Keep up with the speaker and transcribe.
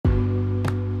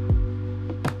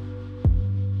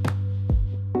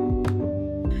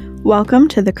Welcome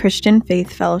to the Christian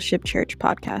Faith Fellowship Church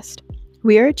podcast.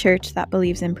 We are a church that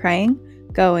believes in praying,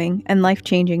 going, and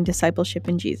life-changing discipleship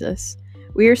in Jesus.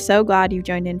 We are so glad you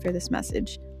joined in for this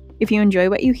message. If you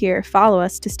enjoy what you hear, follow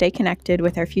us to stay connected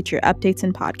with our future updates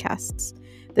and podcasts.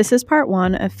 This is part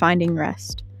 1 of Finding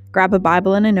Rest. Grab a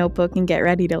Bible and a notebook and get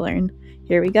ready to learn.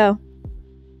 Here we go.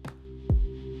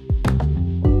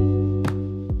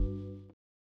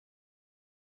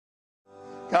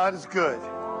 God is good,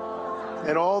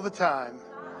 and all the time,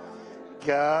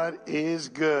 God is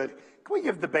good. Can we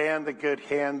give the band a good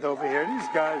hand over here? These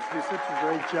guys do such a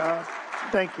great job.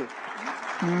 Thank you,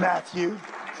 Matthew.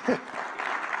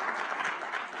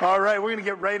 All right, we're going to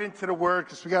get right into the Word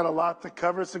because we got a lot to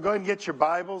cover. So go ahead and get your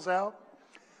Bibles out.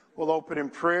 We'll open in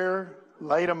prayer,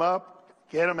 light them up,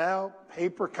 get them out,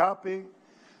 paper copy,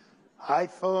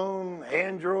 iPhone,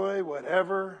 Android,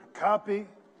 whatever, copy.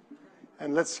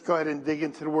 And let's go ahead and dig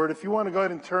into the Word. If you want to go ahead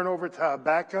and turn over to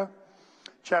Habakkuk,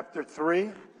 chapter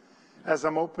 3. As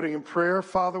I'm opening in prayer,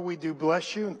 Father, we do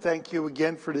bless you and thank you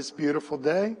again for this beautiful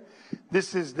day.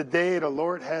 This is the day the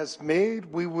Lord has made.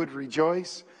 We would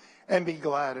rejoice and be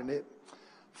glad in it.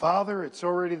 Father, it's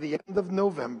already the end of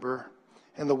November,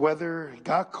 and the weather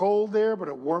got cold there, but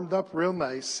it warmed up real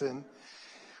nice. And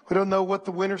we don't know what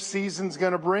the winter season's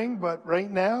going to bring, but right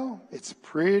now, it's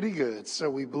pretty good. So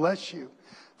we bless you.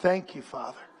 Thank you,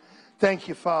 Father. Thank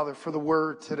you, Father, for the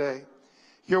word today.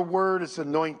 Your word is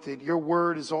anointed. Your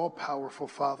word is all powerful,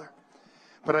 Father.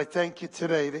 But I thank you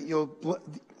today that you'll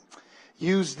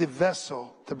use the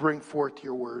vessel to bring forth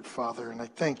your word, Father. And I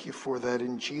thank you for that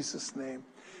in Jesus' name.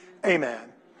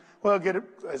 Amen. Well,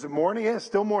 is it morning? Yeah,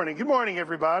 still morning. Good morning,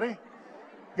 everybody.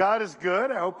 God is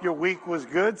good. I hope your week was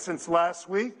good since last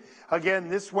week. Again,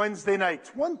 this Wednesday night,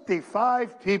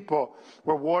 25 people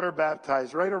were water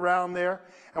baptized right around there.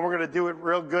 And we're going to do it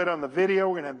real good on the video.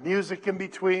 We're going to have music in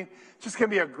between. It's just going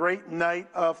to be a great night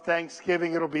of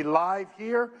Thanksgiving. It'll be live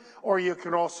here, or you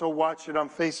can also watch it on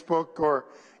Facebook or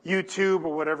YouTube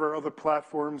or whatever other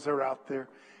platforms are out there.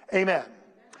 Amen.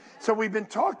 So we've been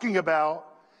talking about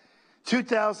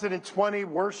 2020,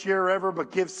 worst year ever,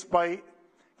 but give spite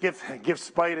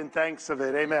and thanks of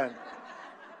it. Amen.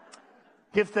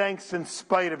 Give thanks in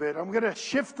spite of it. I'm going to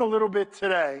shift a little bit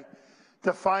today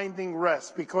to finding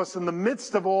rest, because in the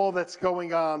midst of all that's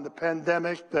going on, the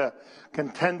pandemic, the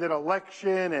contended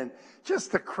election, and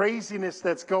just the craziness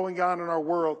that's going on in our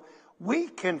world, we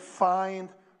can find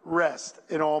rest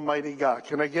in Almighty God.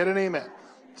 Can I get an amen?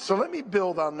 So let me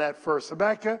build on that first.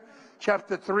 Habakkuk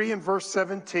chapter 3 and verse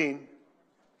 17.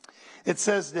 It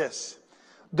says this: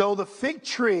 though the fig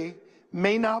tree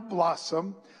may not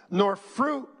blossom, nor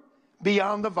fruit be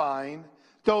on the vine,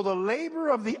 though the labor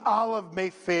of the olive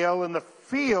may fail, and the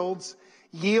fields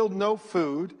yield no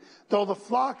food, though the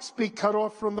flocks be cut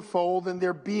off from the fold, and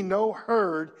there be no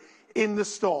herd in the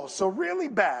stall. So really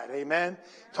bad, amen?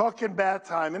 Talking bad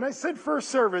time. And I said first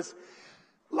service,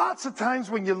 lots of times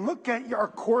when you look at our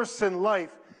course in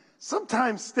life,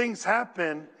 sometimes things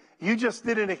happen, you just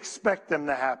didn't expect them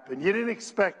to happen. You didn't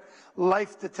expect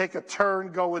life to take a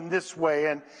turn going this way,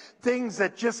 and things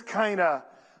that just kind of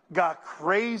got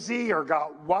crazy or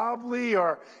got wobbly,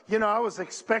 or, I was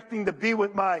expecting to be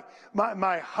with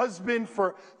my husband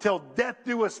till death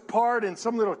do us part, and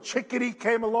some little chickadee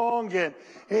came along and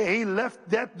he left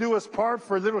death do us part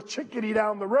for a little chickadee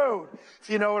down the road, if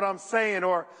you know what I'm saying,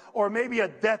 or maybe a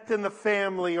death in the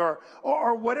family, or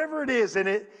whatever it is, and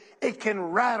it can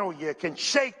rattle you, it can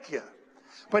shake you.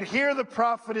 But here the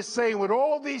prophet is saying, with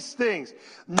all these things,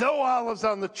 no olives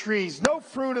on the trees, no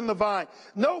fruit in the vine,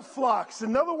 no flocks.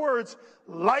 In other words,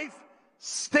 life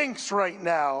stinks right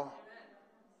now.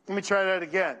 Let me try that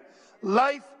again.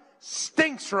 Life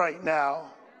stinks right now.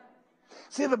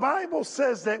 See, the Bible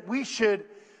says that we should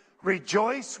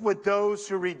rejoice with those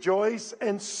who rejoice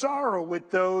and sorrow with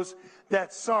those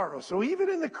that sorrow. So even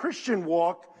in the Christian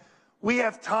walk, we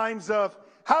have times of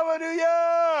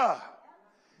hallelujah.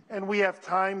 And we have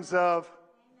times of,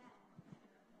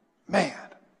 man,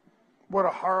 what a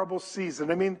horrible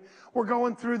season. I mean, we're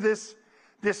going through this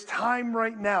time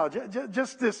right now,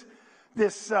 just this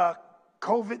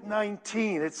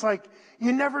COVID-19. It's like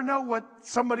you never know what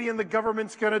somebody in the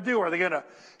government's going to do. Are they going to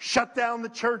shut down the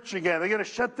church again? Are they going to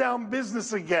shut down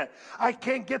business again? I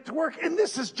can't get to work. And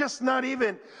this is just not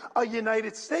even a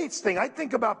United States thing. I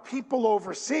think about people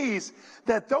overseas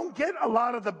that don't get a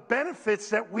lot of the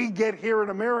benefits that we get here in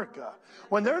America.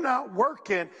 When they're not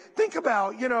working, think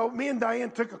about, me and Diane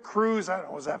took a cruise, I don't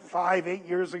know, was that 8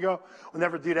 years ago? We'll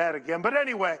never do that again. But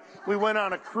anyway, we went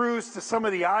on a cruise to some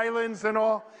of the islands and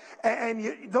all.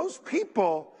 And those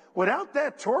people, without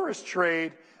that tourist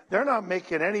trade, they're not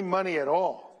making any money at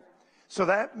all. So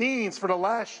that means for the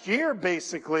last year,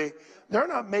 basically, they're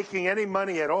not making any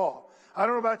money at all. I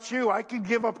don't know about you. I could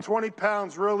give up 20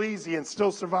 pounds real easy and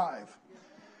still survive.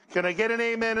 Can I get an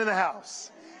amen in the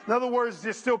house? In other words,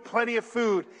 there's still plenty of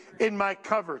food in my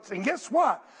cupboards. And guess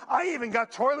what? I even got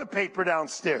toilet paper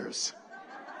downstairs.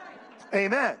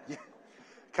 Amen.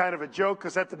 Kind of a joke,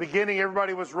 because at the beginning,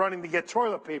 everybody was running to get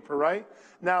toilet paper, right?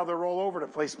 Now they're all over the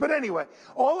place. But anyway,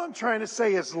 all I'm trying to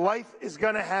say is life is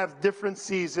going to have different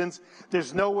seasons.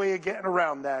 There's no way of getting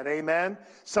around that. Amen.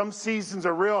 Some seasons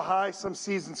are real high. Some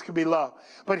seasons can be low.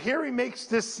 But here he makes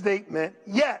this statement,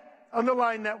 yet.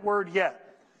 Underline that word,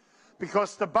 yet.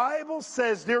 Because the Bible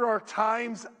says there are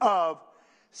times of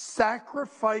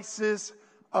sacrifices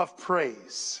of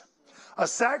praise. A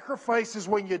sacrifice is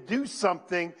when you do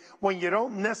something when you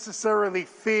don't necessarily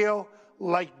feel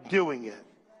like doing it.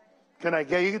 Can I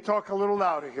get you to talk a little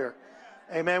louder here?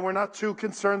 Amen. We're not too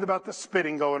concerned about the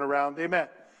spitting going around. Amen.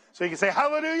 So you can say,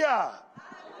 hallelujah. Hallelujah.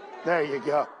 There you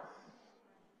go.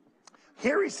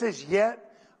 Here he says,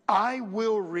 yet I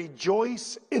will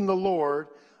rejoice in the Lord.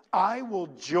 I will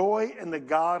joy in the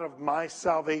God of my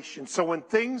salvation. So when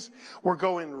things were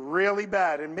going really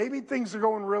bad, and maybe things are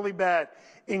going really bad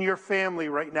in your family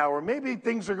right now, or maybe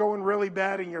things are going really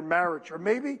bad in your marriage, or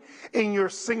maybe in your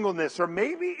singleness, or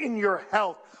maybe in your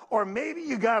health, or maybe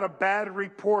you got a bad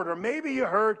report, or maybe you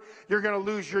heard you're going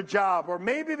to lose your job, or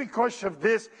maybe because of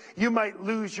this you might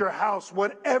lose your house,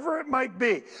 whatever it might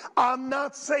be. I'm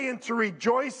not saying to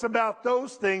rejoice about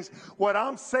those things. What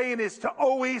I'm saying is to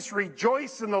always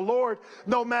rejoice in the Lord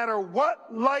no matter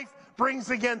what life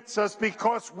brings against us,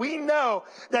 because we know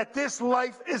that this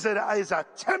life is a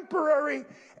temporary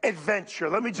adventure.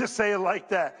 Let me just say it like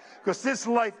that, because this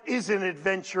life is an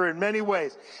adventure in many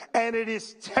ways, and it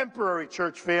is temporary,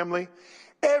 church family.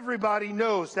 Everybody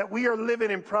knows that we are living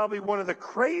in probably one of the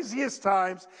craziest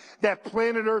times that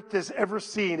planet Earth has ever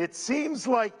seen. It feels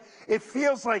like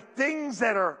things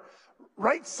that are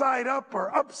right side up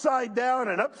or upside down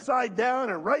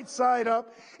and right side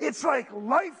up. It's like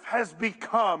life has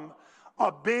become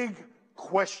a big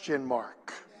question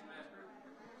mark.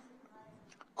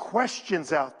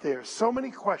 Questions out there, so many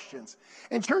questions.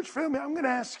 And church family, I'm going to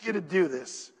ask you to do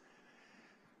this.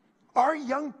 Our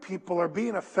young people are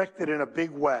being affected in a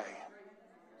big way.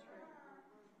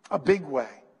 A big way.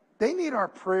 They need our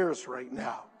prayers right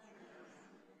now.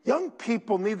 Young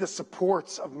people need the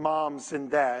supports of moms and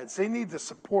dads. They need the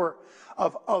support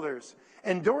of others.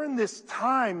 And during this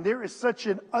time, there is such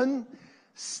an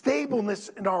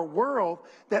unstableness in our world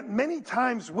that many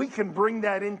times we can bring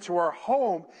that into our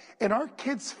home, and our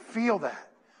kids feel that.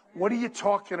 What are you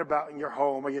talking about in your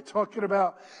home? Are you talking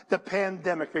about the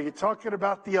pandemic? Are you talking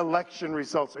about the election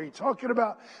results? Are you talking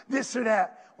about this or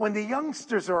that? When the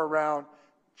youngsters are around,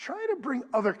 try to bring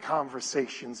other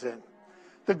conversations in.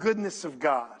 The goodness of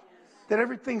God, that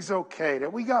everything's okay,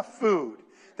 that we got food,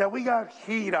 that we got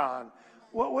heat on,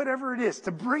 whatever it is,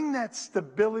 to bring that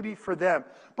stability for them.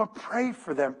 But pray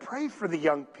for them. Pray for the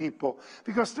young people,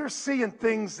 because they're seeing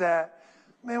things that,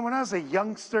 man, when I was a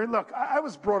youngster, look, I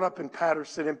was brought up in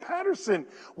Patterson, and Patterson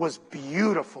was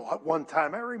beautiful at one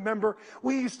time. I remember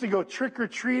we used to go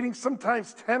trick-or-treating,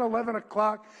 sometimes 10, 11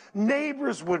 o'clock.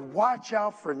 Neighbors would watch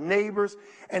out for neighbors,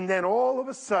 and then all of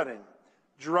a sudden,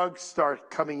 drugs started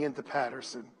coming into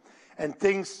Patterson. And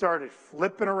things started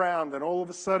flipping around, and all of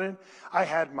a sudden, I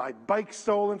had my bike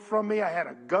stolen from me. I had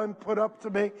a gun put up to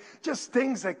me. Just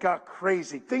things that got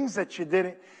crazy, things that you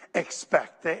didn't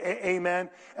expect. Amen?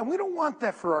 And we don't want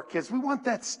that for our kids. We want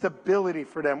that stability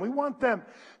for them. We want them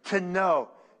to know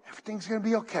everything's going to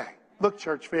be okay. Look,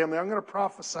 church family, I'm going to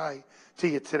prophesy to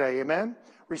you today. Amen?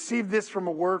 Receive this from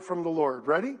a word from the Lord.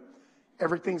 Ready?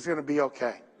 Everything's going to be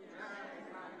okay.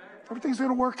 Everything's going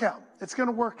to work out. It's going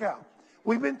to work out.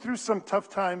 We've been through some tough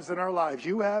times in our lives.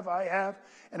 You have, I have,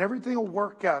 and everything will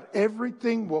work out.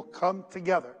 Everything will come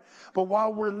together. But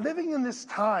while we're living in this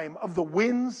time of the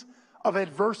winds of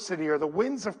adversity or the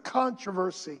winds of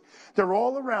controversy, they're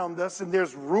all around us, and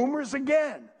there's rumors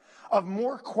again of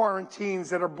more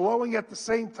quarantines that are blowing at the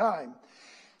same time.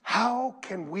 How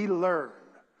can we learn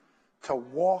to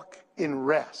walk in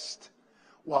rest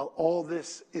while all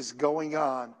this is going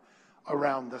on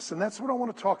around us? And that's what I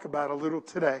want to talk about a little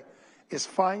today, is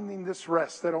finding this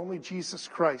rest that only Jesus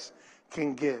Christ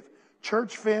can give.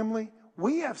 Church family,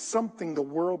 we have something the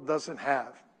world doesn't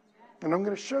have. And I'm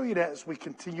going to show you that as we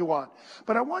continue on.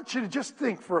 But I want you to just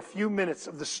think for a few minutes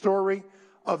of the story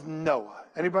of Noah.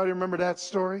 Anybody remember that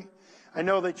story? I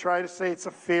know they try to say it's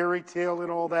a fairy tale and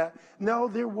all that. No,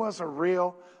 there was a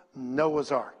real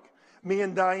Noah's Ark. Me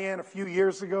and Diane, a few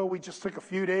years ago, we just took a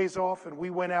few days off and we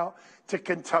went out to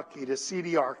Kentucky to see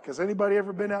the Ark. Has anybody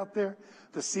ever been out there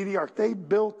to see the Ark? They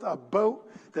built a boat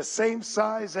the same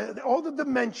size, all the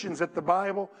dimensions that the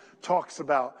Bible talks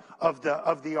about of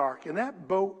the Ark. And that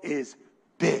boat is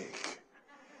big.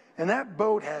 And that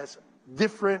boat has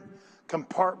different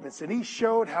compartments. And he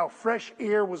showed how fresh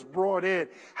air was brought in,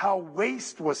 how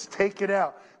waste was taken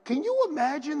out. Can you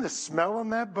imagine the smell on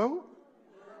that boat?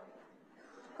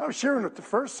 I was sharing at the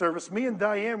first service, me and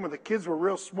Diane, when the kids were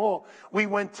real small, we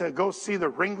went to go see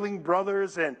the Ringling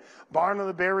Brothers and Barn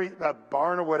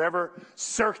or whatever,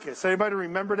 circus. Anybody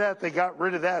remember that? They got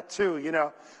rid of that too, you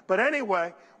know. But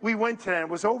anyway, we went to that. It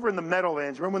was over in the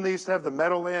Meadowlands. Remember when they used to have the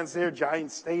Meadowlands there,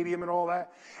 Giant Stadium and all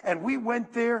that? And we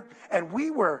went there, and we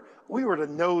were the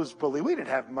nosebleed. We didn't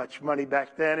have much money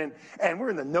back then, and we're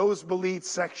in the nosebleed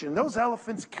section. Those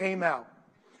elephants came out.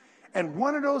 And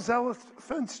one of those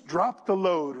elephants dropped the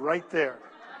load right there.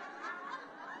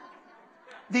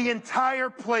 The entire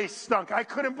place stunk. I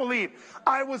couldn't believe.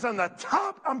 I was on the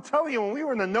top. I'm telling you, when we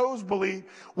were in the nosebleed,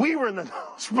 we were in the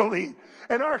nosebleed.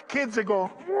 And our kids are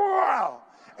going, wow.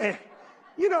 And,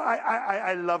 you know,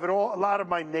 I love it all. A lot of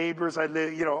my neighbors, I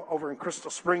live, you know, over in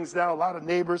Crystal Springs now, a lot of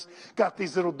neighbors got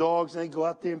these little dogs, and they go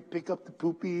out there and pick up the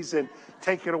poopies and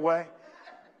take it away.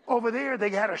 Over there, they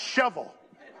had a shovel.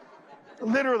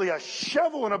 Literally a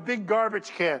shovel and a big garbage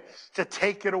can to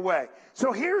take it away.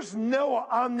 So here's Noah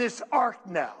on this ark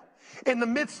now. In the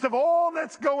midst of all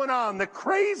that's going on, the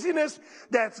craziness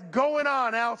that's going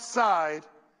on outside,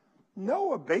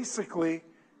 Noah basically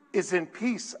is in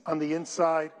peace on the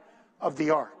inside of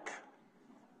the ark.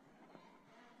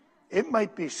 It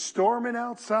might be storming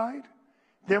outside.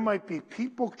 There might be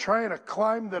people trying to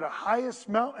climb to the highest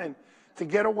mountain to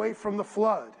get away from the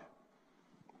flood.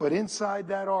 But inside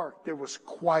that ark, there was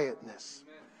quietness,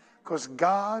 because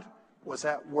God was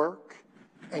at work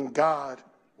and God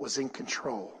was in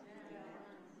control.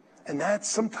 And that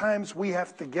sometimes we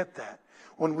have to get that.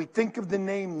 When we think of the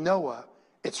name Noah,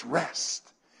 it's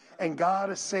rest. And God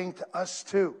is saying to us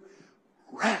too,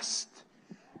 rest.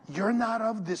 You're not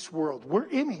of this world. We're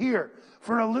in here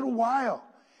for a little while.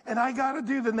 And I got to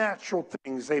do the natural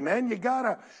things, amen? You got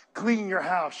to clean your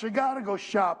house. You got to go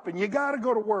shopping. You got to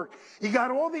go to work. You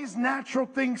got all these natural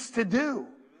things to do.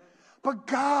 But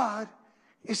God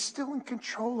is still in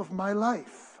control of my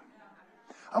life.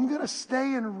 I'm going to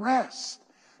stay and rest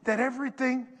that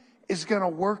everything is going to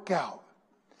work out.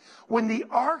 When the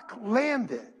ark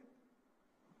landed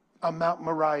on Mount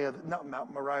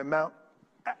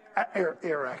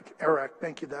Ararat.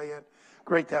 Thank you, Diane.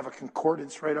 Great to have a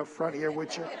concordance right up front here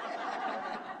with you.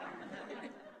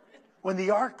 When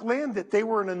the ark landed, they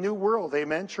were in a new world.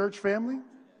 Amen, church family?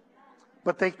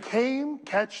 But they came,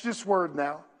 catch this word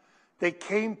now, they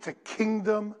came to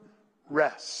kingdom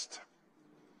rest.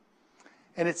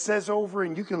 And it says over,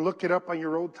 and you can look it up on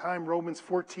your old time, Romans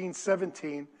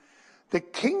 14:17. The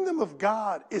kingdom of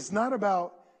God is not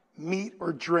about meat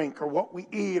or drink or what we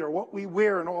eat or what we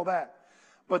wear and all that.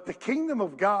 But the kingdom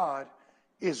of God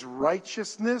is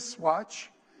righteousness,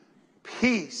 watch,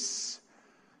 peace,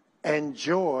 and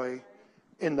joy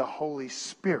in the Holy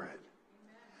Spirit.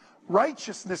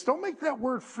 Righteousness, don't make that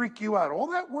word freak you out. All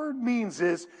that word means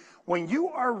is when you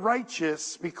are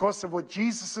righteous because of what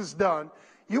Jesus has done,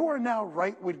 you are now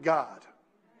right with God.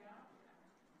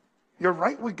 You're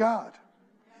right with God.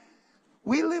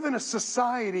 We live in a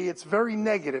society, it's very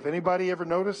negative. Anybody ever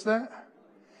notice that?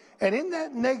 And in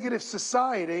that negative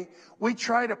society, we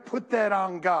try to put that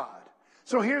on God.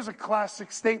 So here's a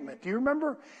classic statement. Do you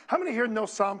remember? How many here know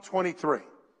Psalm 23?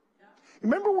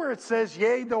 Remember where it says,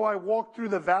 yea, though I walk through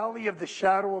the valley of the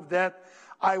shadow of death,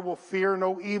 I will fear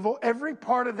no evil. Every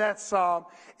part of that psalm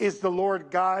is the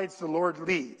Lord guides, the Lord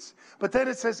leads. But then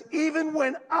it says, even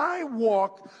when I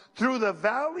walk through the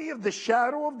valley of the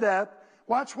shadow of death,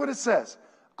 watch what it says.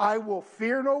 I will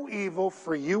fear no evil,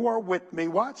 for you are with me.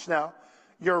 Watch now.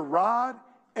 Your rod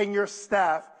and your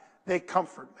staff, they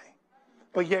comfort me.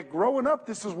 But yet growing up,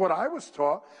 this is what I was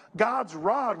taught. God's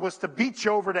rod was to beat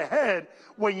you over the head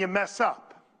when you mess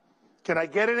up. Can I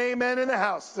get an amen in the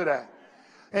house today?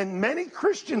 And many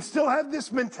Christians still have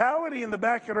this mentality in the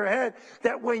back of their head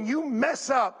that when you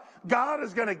mess up, God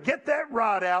is going to get that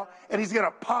rod out and he's going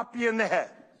to pop you in the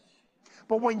head.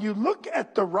 But when you look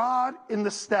at the rod and the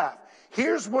staff,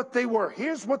 here's what they were.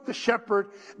 Here's what the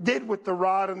shepherd did with the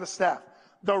rod and the staff.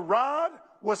 The rod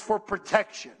was for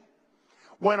protection.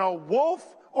 When a wolf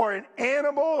or an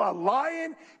animal, a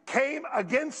lion, came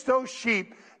against those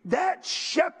sheep, that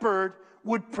shepherd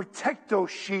would protect those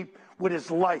sheep with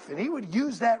his life. And he would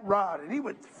use that rod and he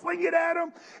would fling it at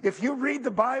him. If you read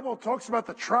the Bible, it talks about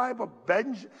the tribe of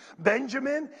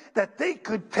Benjamin, that they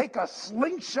could take a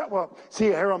slingshot. Well, see,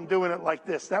 here I'm doing it like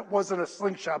this. That wasn't a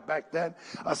slingshot back then.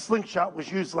 A slingshot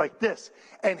was used like this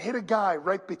and hit a guy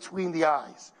right between the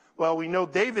eyes. Well, we know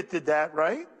David did that,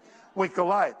 right? With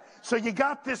Goliath. So you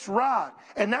got this rod,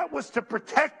 and that was to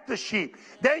protect the sheep.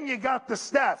 Then you got the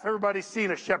staff. Everybody's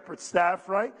seen a shepherd's staff,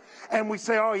 right? And we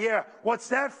say, oh yeah, what's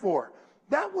that for?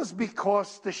 That was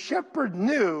because the shepherd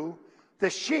knew the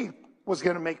sheep was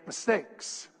going to make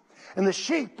mistakes. And the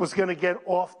sheep was going to get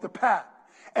off the path.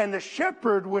 And the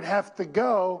shepherd would have to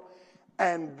go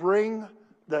and bring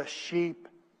the sheep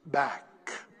back.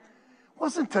 It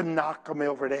wasn't to knock them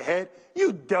over the head.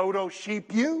 You dodo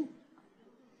sheep, you.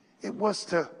 It was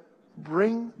to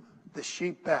bring the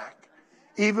sheep back.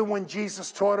 Even when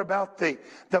Jesus taught about the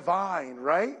vine,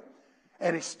 right?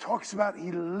 And he talks about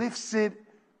he lifts it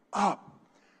up.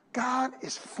 God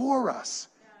is for us,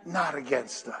 not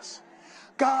against us.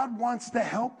 God wants to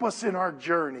help us in our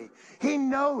journey. He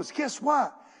knows. Guess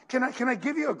what? Can I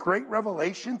give you a great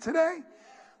revelation today?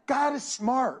 God is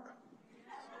smart.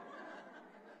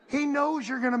 He knows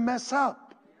you're going to mess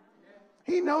up.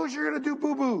 He knows you're going to do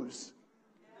boo-boos.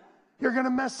 You're going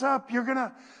to mess up. You're going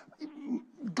to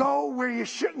go where you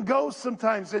shouldn't go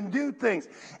sometimes and do things.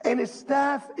 And his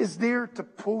staff is there to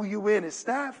pull you in. His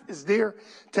staff is there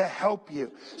to help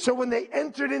you. So when they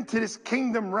entered into this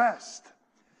kingdom rest,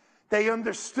 they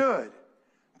understood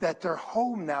that their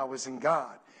home now is in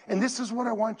God. And this is what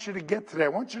I want you to get today. I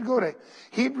want you to go to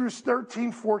Hebrews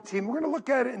 13:14. We're going to look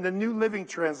at it in the New Living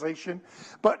Translation.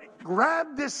 But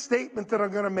grab this statement that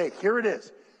I'm going to make. Here it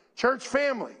is. Church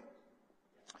family.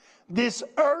 This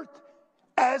earth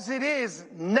as it is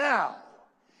now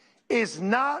is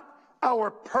not our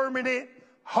permanent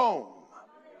home.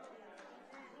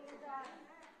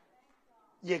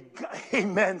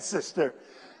 Amen, sister.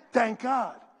 Thank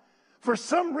God. For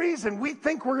some reason, we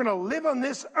think we're going to live on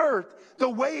this earth the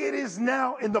way it is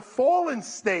now in the fallen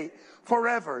state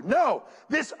forever. No,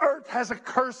 this earth has a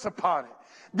curse upon it.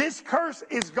 This curse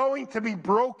is going to be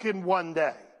broken one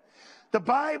day. The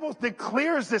Bible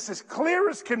declares this as clear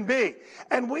as can be.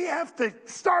 And we have to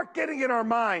start getting in our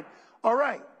mind, all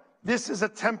right, this is a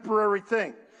temporary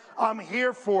thing. I'm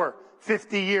here for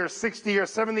 50 years, 60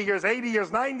 years, 70 years, 80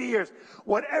 years, 90 years,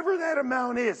 whatever that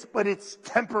amount is, but it's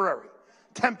temporary.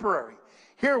 Temporary.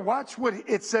 Here, watch what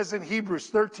it says in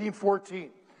Hebrews 13:14.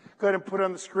 Go ahead and put it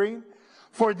on the screen.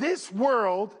 For this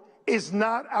world is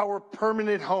not our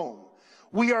permanent home.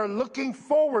 We are looking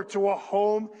forward to a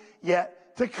home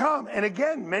yet to come. And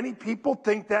again, many people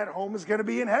think that home is going to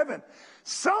be in heaven.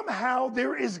 Somehow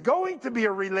there is going to be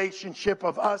a relationship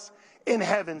of us in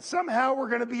heaven. Somehow we're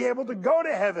going to be able to go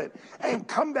to heaven and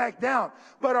come back down.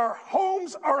 But our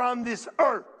homes are on this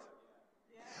earth.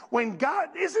 When God,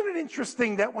 isn't it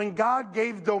interesting that when God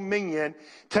gave dominion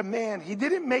to man, he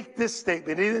didn't make this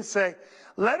statement. He didn't say,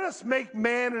 let us make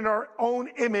man in our own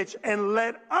image and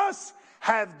let us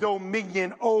have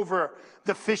dominion over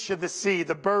the fish of the sea,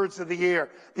 the birds of the air,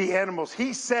 the animals.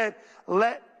 He said,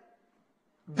 let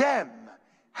them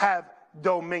have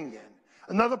dominion.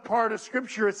 Another part of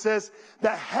scripture, it says,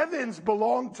 the heavens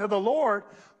belong to the Lord,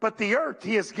 but the earth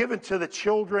he has given to the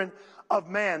children of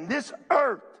man. This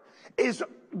earth is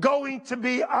going to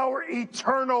be our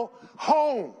eternal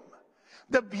home.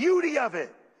 The beauty of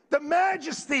it, the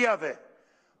majesty of it,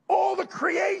 all the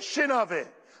creation of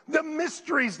it, the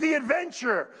mysteries, the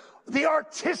adventure, the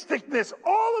artisticness,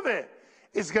 all of it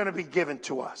is going to be given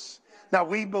to us. Now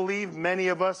we believe, many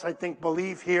of us I think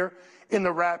believe here in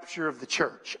the rapture of the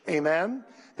church. Amen?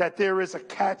 That there is a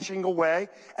catching away,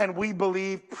 and we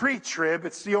believe pre-trib.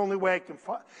 It's the only way I can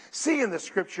see in the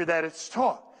scripture that it's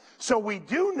taught. So we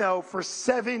do know for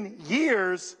 7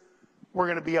 years we're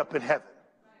going to be up in heaven.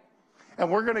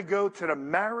 And we're going to go to the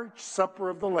marriage supper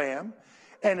of the Lamb.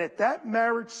 And at that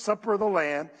marriage supper of the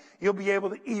Lamb, you'll be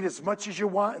able to eat as much as you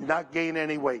want and not gain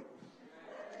any weight.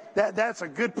 That's a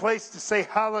good place to say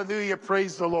hallelujah,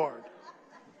 praise the Lord.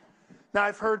 Now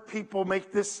I've heard people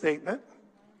make this statement.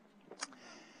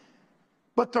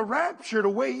 But the rapture, the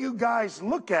way you guys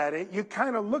look at it, you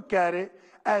kind of look at it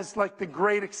as like the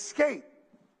great escape.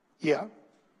 Yeah,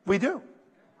 we do.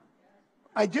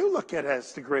 I do look at it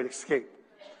as the great escape.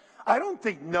 I don't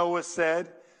think Noah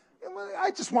said,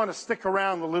 I just want to stick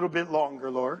around a little bit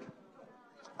longer, Lord.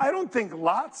 I don't think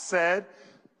Lot said,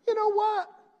 you know what?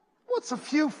 What's a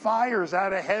few fires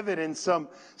out of heaven and some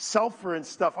sulfur and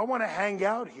stuff? I want to hang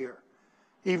out here.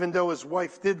 Even though his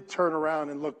wife did turn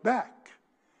around and look back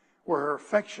where her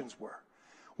affections were.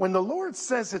 When the Lord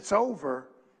says it's over,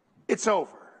 it's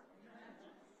over.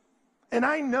 And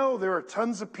I know there are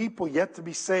tons of people yet to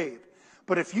be saved.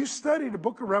 But if you study the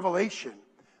book of Revelation,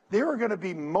 there are going to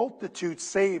be multitudes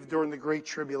saved during the Great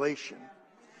Tribulation.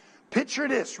 Picture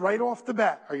this right off the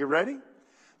bat. Are you ready?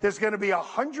 There's going to be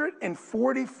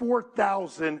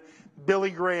 144,000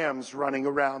 Billy Grahams running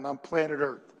around on planet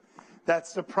Earth.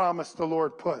 That's the promise the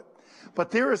Lord put.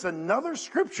 But there is another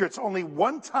scripture. It's only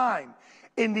one time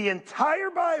in the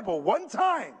entire Bible, one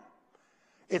time.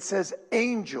 It says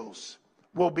angels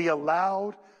will be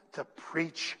allowed to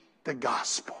preach the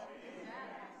gospel.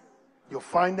 You'll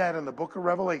find that in the book of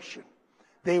Revelation.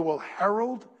 They will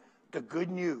herald the good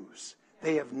news.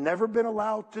 They have never been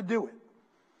allowed to do it.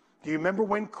 Do you remember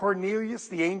when Cornelius,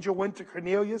 the angel, went to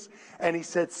Cornelius and he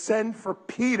said, send for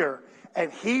Peter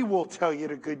and he will tell you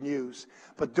the good news.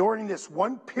 But during this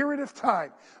one period of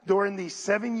time, during these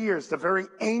 7 years, the very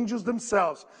angels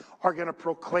themselves are going to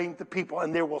proclaim to people,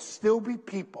 and there will still be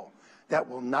people that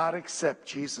will not accept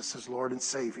Jesus as Lord and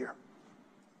Savior.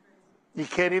 You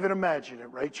can't even imagine it,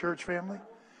 right, church family?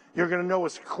 You're going to know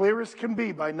as clear as can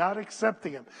be by not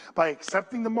accepting him. By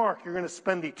accepting the mark, you're going to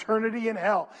spend eternity in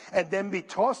hell and then be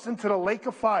tossed into the lake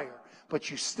of fire, but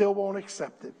you still won't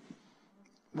accept it.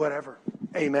 Whatever.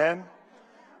 Amen.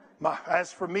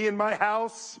 As for me and my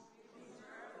house,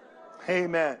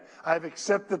 amen. I've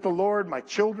accepted the Lord. My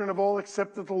children have all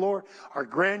accepted the Lord. Our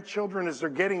grandchildren, as they're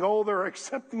getting older, are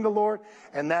accepting the Lord.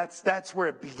 And that's where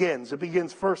it begins. It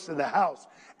begins first in the house,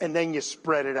 and then you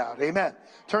spread it out. Amen.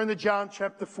 Turn to John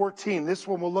chapter 14. This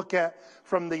one we'll look at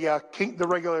from the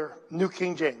regular New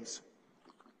King James.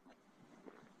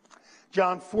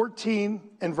 John 14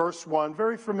 and verse 1.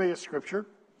 Very familiar scripture.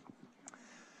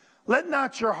 Let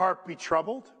not your heart be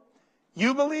troubled.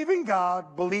 You believe in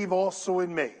God, believe also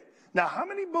in me. Now, how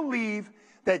many believe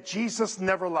that Jesus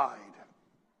never lied?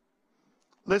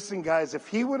 Listen, guys, if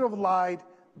he would have lied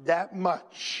that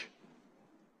much,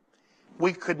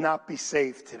 we could not be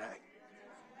saved today.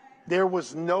 There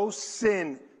was no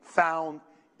sin found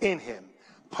in him.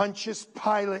 Pontius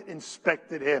Pilate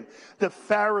inspected him. The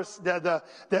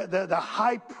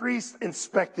high priest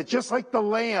inspected. Just like the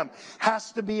lamb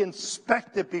has to be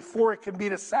inspected before it can be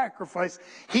the sacrifice,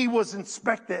 he was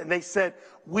inspected. And they said,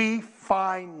 we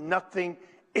find nothing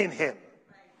in him.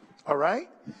 All right?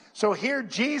 So here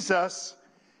Jesus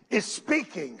is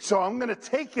speaking. So I'm going to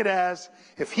take it as,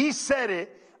 if he said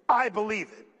it, I believe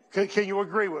it. Can you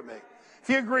agree with me? If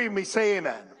you agree with me, say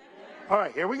amen. All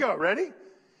right, here we go. Ready?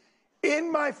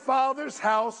 In my Father's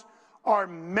house are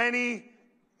many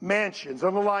mansions.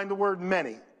 Underline the word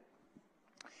many.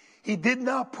 He did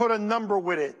not put a number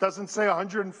with it. It doesn't say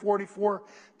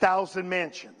 144,000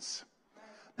 mansions.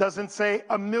 Doesn't say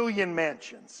 1,000,000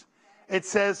 mansions. It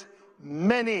says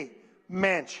many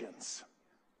mansions.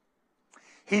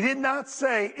 He did not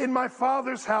say, in my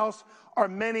Father's house are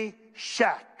many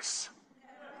shacks.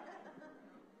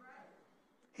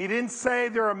 He didn't say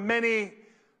there are many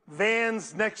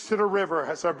vans next to the river,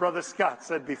 as our brother Scott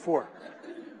said before.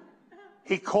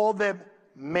 He called them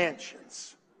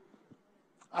mansions.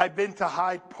 I've been to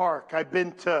Hyde Park.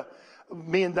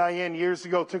 Me and Diane years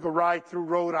ago took a ride through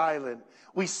Rhode Island.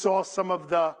 We saw some of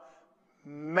the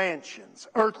mansions,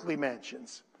 earthly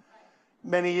mansions.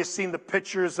 Many of you have seen the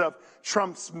pictures of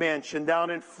Trump's mansion down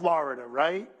in Florida,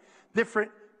 right?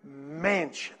 Different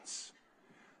mansions.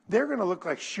 They're going to look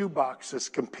like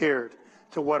shoeboxes compared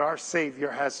to what our Savior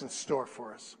has in store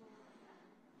for us.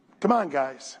 Come on,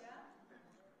 guys.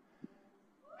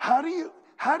 How do you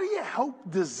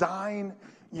help design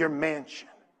your mansion?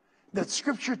 The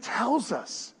scripture tells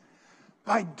us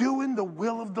by doing the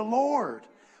will of the Lord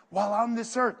while on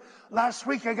this earth. Last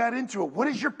week I got into it. What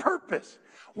is your purpose?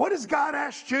 What has God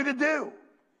asked you to do?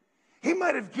 He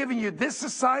might have given you this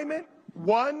assignment,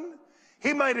 1.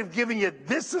 He might have given you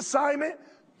this assignment,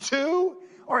 2.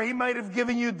 Or he might have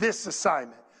given you this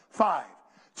assignment, 5.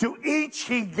 To each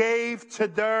he gave to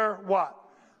their what?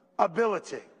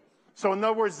 Ability. So in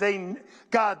other words,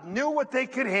 God knew what they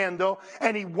could handle,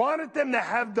 and he wanted them to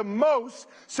have the most,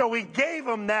 so he gave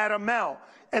them that amount.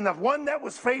 And the one that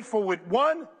was faithful with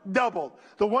 1, doubled.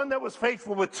 The one that was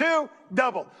faithful with 2,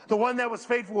 doubled. The one that was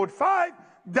faithful with 5,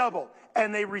 doubled.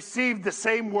 And they received the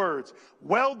same words.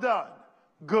 Well done,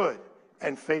 good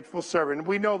and faithful servant. And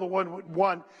we know the one with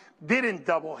 1 didn't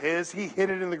double his. He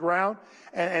hit it in the ground,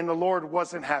 and the Lord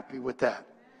wasn't happy with that.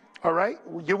 All right?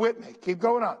 You with me? Keep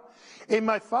going on. In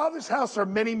my Father's house are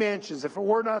many mansions. If it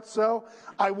were not so,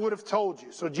 I would have told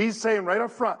you. So Jesus saying right up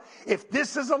front, if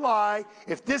this is a lie,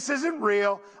 if this isn't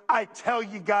real, I tell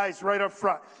you guys right up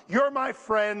front, you're my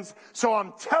friends, so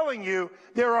I'm telling you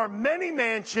there are many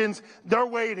mansions. They're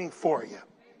waiting for you.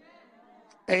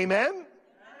 Amen?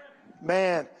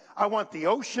 Man, I want the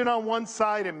ocean on one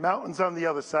side and mountains on the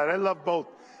other side. I love both.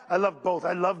 I love both.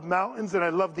 I love mountains and I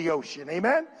love the ocean.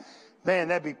 Amen? Man,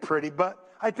 that'd be pretty.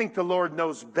 But I think the Lord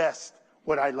knows best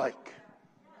what I like.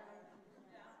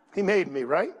 He made me,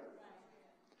 right?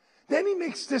 Then he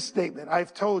makes this statement.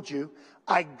 I've told you,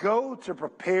 I go to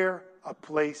prepare a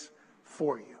place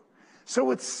for you.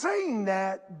 So it's saying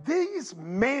that these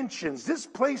mansions, this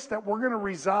place that we're going to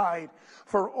reside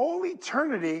for all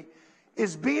eternity,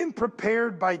 is being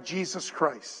prepared by Jesus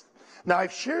Christ. Now,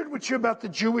 I've shared with you about the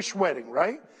Jewish wedding,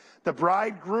 right? The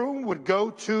bridegroom would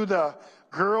go to the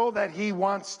girl that he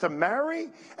wants to marry,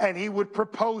 and he would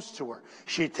propose to her.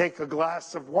 She'd take a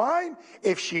glass of wine.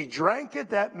 If she drank it,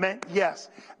 that meant yes.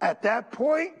 At that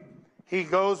point, he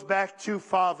goes back to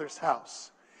Father's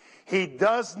house. He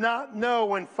does not know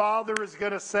when Father is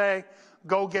going to say,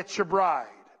 go get your bride.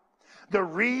 The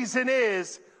reason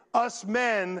is, us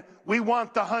men, we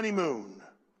want the honeymoon.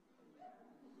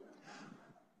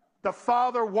 The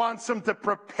Father wants him to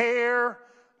prepare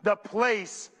the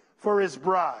place for his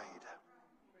bride.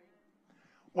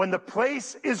 When the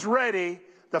place is ready,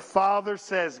 the Father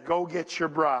says, go get your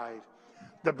bride.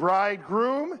 The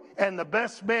bridegroom and the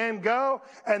best man go,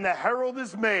 and the herald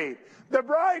is made. The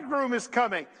bridegroom is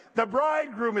coming. The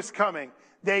bridegroom is coming.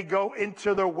 They go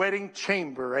into the wedding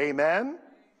chamber, amen?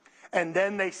 And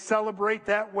then they celebrate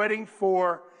that wedding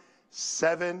for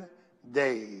 7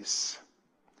 days,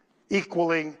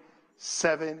 equaling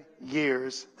 7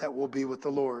 years that will be with the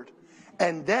Lord.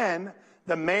 And then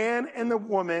the man and the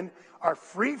woman are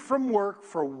free from work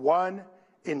for 1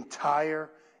 entire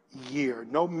year.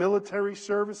 No military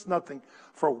service, nothing.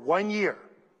 For 1 year,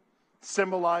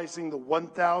 symbolizing the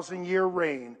 1,000-year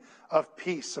reign of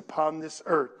peace upon this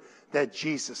earth that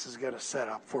Jesus is going to set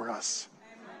up for us.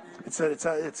 It's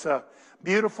a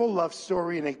beautiful love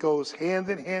story, and it goes hand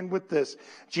in hand with this.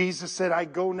 Jesus said, I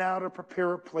go now to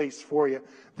prepare a place for you.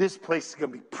 This place is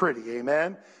going to be pretty,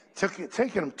 amen? Taking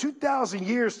him 2,000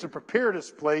 years to prepare this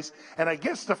place, and I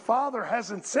guess the Father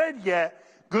hasn't said yet,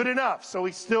 good enough, so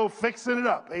he's still fixing it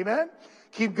up, amen?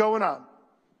 Keep going on.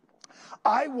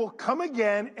 I will come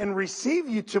again and receive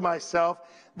you to myself,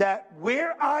 that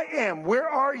where I am, where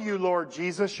are you, Lord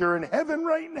Jesus? You're in heaven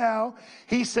right now.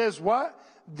 He says what?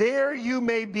 There you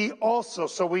may be also.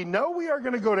 So we know we are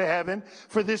going to go to heaven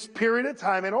for this period of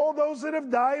time. And all those that have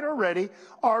died already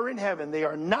are in heaven. They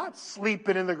are not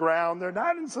sleeping in the ground. They're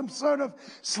not in some sort of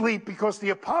sleep, because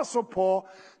the Apostle Paul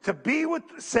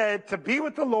said to be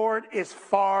with the Lord is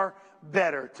far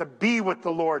better. To be with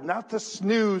the Lord, not to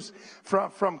snooze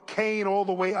from Cain all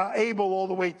the way, Abel all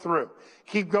the way through.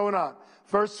 Keep going on.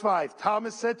 Verse 5,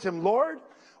 Thomas said to him, Lord,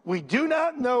 we do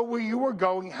not know where you are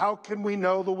going. How can we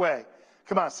know the way?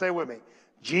 Come on, say it with me.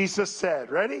 Jesus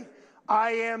said, ready?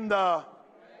 I am the...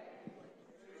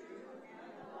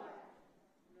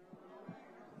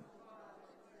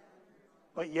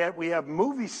 But yet we have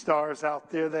movie stars out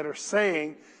there that are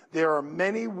saying there are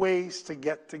many ways to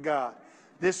get to God.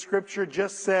 This scripture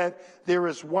just said there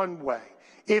is one way.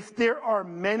 If there are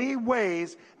many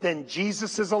ways, then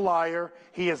Jesus is a liar.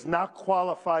 He is not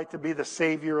qualified to be the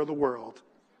Savior of the world.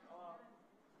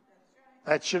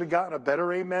 That should have gotten a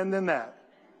better amen than that.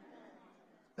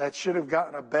 That should have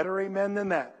gotten a better amen than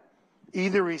that.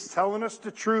 Either he's telling us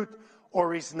the truth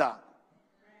or he's not.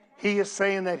 He is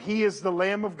saying that he is the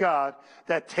Lamb of God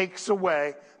that takes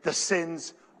away the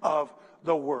sins of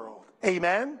the world.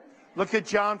 Amen? Look at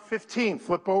John 15.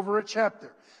 Flip over a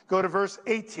chapter. Go to verse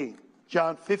 18.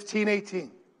 John 15,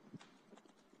 18.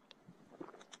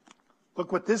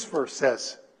 Look what this verse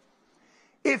says.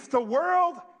 If the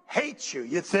world hates you,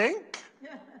 you think?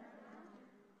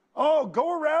 Oh,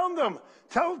 go around them.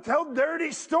 Tell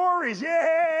dirty stories.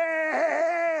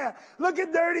 Yeah. Look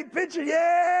at dirty picture.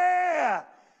 Yeah.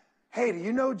 Hey, do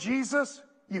you know Jesus?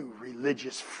 You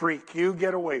religious freak. You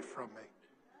get away from me.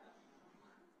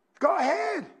 Go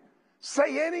ahead.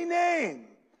 Say any name.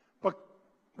 But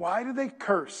why do they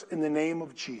curse in the name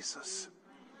of Jesus?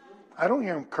 I don't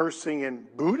hear them cursing in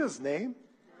Buddha's name,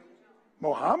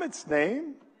 Muhammad's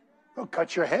name. They'll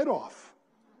cut your head off.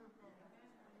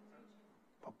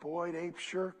 But boy, they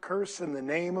sure curse in the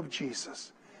name of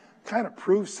Jesus. Kind of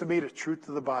proves to me the truth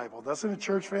of the Bible, doesn't it,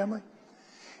 church family?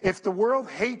 If the world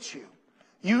hates you,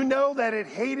 you know that it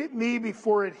hated me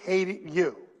before it hated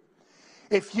you.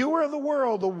 If you were the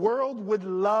world would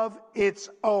love its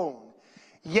own.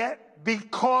 Yet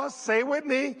because, say with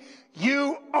me,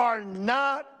 you are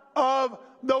not of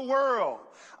the world.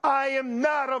 I am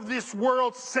not of this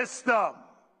world system.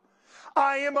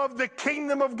 I am of the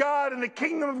kingdom of God, and the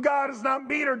kingdom of God is not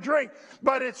meat or drink,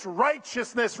 but it's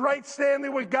righteousness, right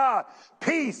standing with God,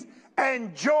 peace,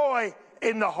 and joy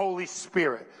in the Holy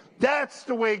Spirit. That's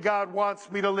the way God wants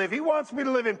me to live. He wants me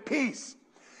to live in peace.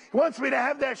 He wants me to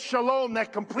have that shalom,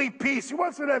 that complete peace. He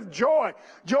wants me to have joy.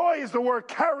 Joy is the word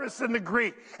charis in the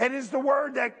Greek. And is the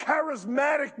word, that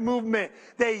charismatic movement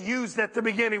they used at the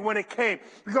beginning when it came.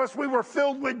 Because we were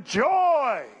filled with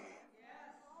joy.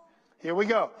 Here we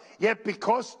go. Yet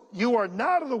because you are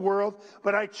not of the world,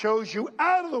 but I chose you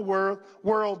out of the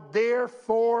world,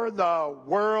 therefore the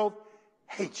world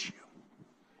hates you.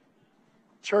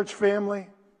 Church family,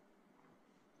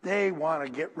 they want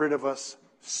to get rid of us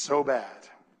so bad.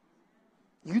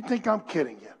 You think I'm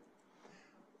kidding you?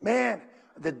 Man,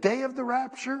 the day of the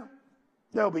rapture,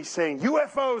 they'll be saying,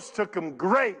 UFOs took them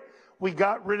great. We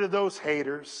got rid of those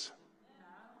haters.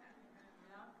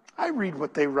 I read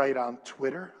what they write on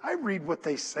Twitter. I read what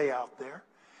they say out there.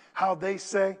 How they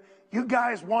say, you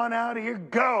guys want out of here?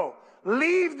 Go.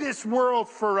 Leave this world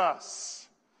for us.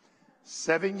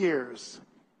 7 years,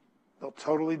 they'll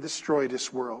totally destroy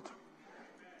this world.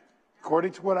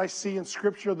 According to what I see in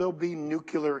Scripture, there'll be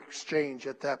nuclear exchange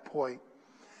at that point.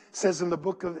 It says in the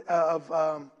book of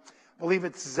I believe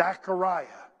it's Zechariah,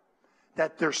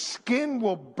 that their skin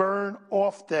will burn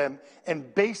off them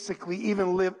and basically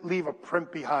even leave a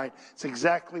print behind. It's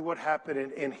exactly what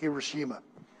happened in Hiroshima.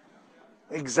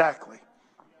 Exactly.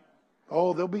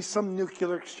 Oh, there'll be some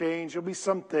nuclear exchange. There'll be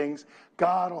some things.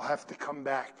 God will have to come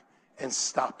back and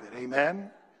stop it.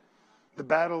 Amen? The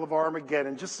Battle of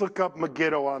Armageddon. Just look up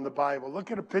Megiddo on the Bible.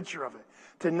 Look at a picture of it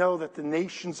to know that the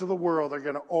nations of the world are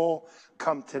going to all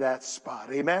come to that spot.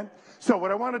 Amen? So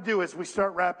what I want to do is we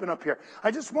start wrapping up here.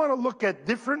 I just want to look at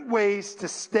different ways to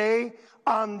stay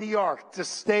on the ark, to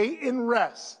stay in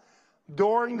rest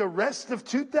during the rest of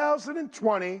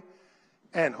 2020,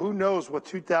 and who knows what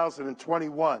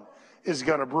 2021 is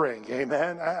going to bring.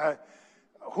 Amen?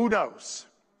 Who knows?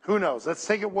 Who knows? Let's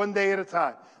take it one day at a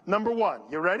time. Number one,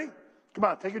 you ready? Come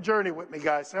on, take a journey with me,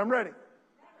 guys. Say, I'm ready.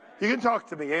 You can talk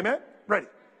to me. Amen? Ready.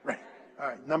 Ready. All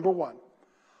right, number one.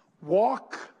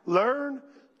 Learn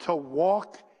to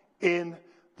walk in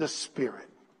the Spirit.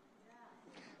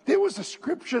 There was a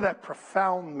scripture that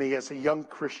profound me as a young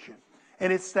Christian.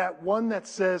 And it's that one that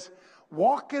says,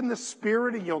 walk in the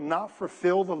Spirit and you'll not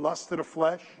fulfill the lust of the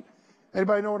flesh.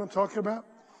 Anybody know what I'm talking about?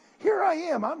 Here I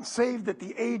am. I'm saved at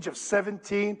the age of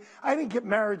 17. I didn't get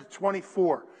married at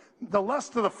 24. The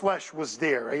lust of the flesh was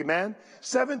there, amen?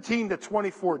 17 to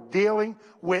 24, dealing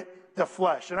with the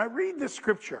flesh. And I read the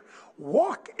scripture,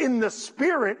 walk in the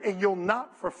Spirit and you'll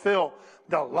not fulfill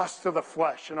the lust of the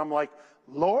flesh. And I'm like,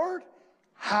 Lord,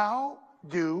 how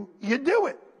do you do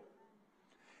it?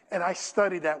 And I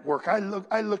studied that work. I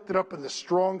looked it up in the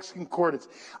Strong's Concordance.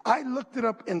 I looked it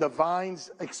up in the Vine's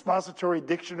Expository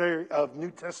Dictionary of New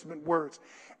Testament Words.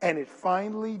 And it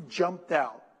finally jumped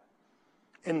out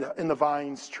in the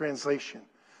Vine's translation.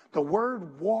 The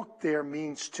word walk there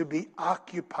means to be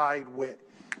occupied with.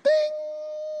 Ding!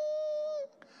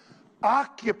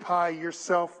 Occupy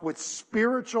yourself with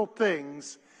spiritual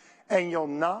things and you'll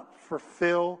not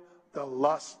fulfill the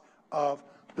lust of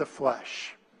the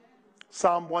flesh.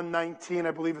 Psalm 119,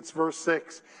 I believe it's verse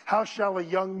 6. How shall a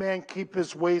young man keep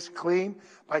his ways clean?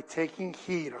 By taking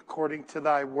heed according to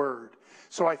thy word.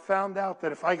 So I found out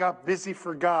that if I got busy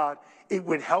for God, it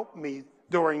would help me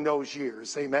during those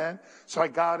years, amen? So I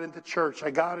got into church.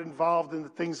 I got involved in the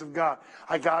things of God.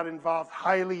 I got involved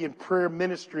highly in prayer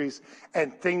ministries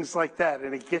and things like that,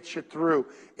 and it gets you through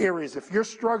areas. If you're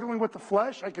struggling with the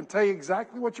flesh, I can tell you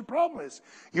exactly what your problem is.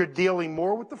 You're dealing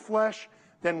more with the flesh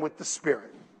than with the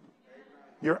Spirit.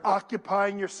 You're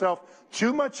occupying yourself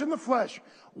too much in the flesh.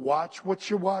 Watch what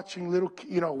you're watching,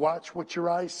 watch what your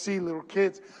eyes see, little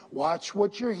kids. Watch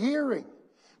what you're hearing,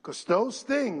 because those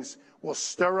things will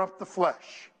stir up the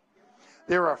flesh.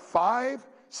 There are 5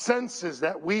 senses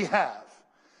that we have.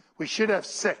 We should have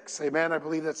 6. Amen. I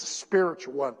believe that's a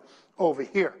spiritual one over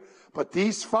here. But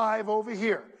these 5 over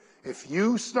here, if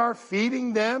you start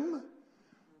feeding them,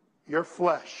 your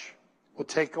flesh will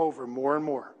take over more and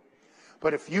more.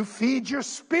 But if you feed your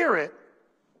spirit,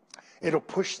 it'll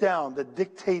push down the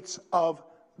dictates of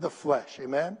the flesh.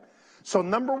 Amen. So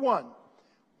number 1,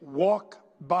 walk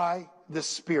by the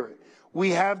Spirit.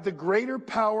 We have the greater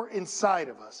power inside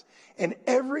of us. And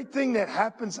everything that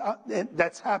happens,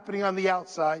 that's happening on the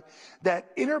outside, that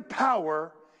inner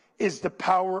power is the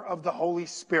power of the Holy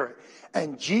Spirit.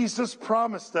 And Jesus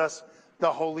promised us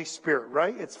the Holy Spirit,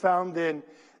 right? It's found in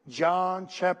John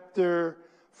chapter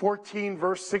 14,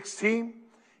 verse 16.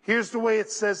 Here's the way it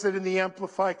says it in the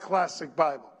Amplified Classic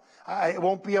Bible. It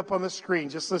won't be up on the screen.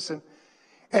 Just listen.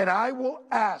 And I will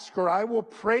ask, or I will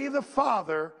pray the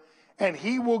Father, and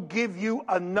he will give you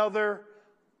another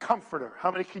comforter.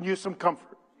 How many can use some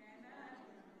comfort?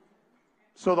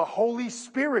 So the Holy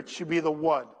Spirit should be the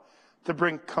one to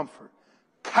bring comfort.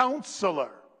 Counselor.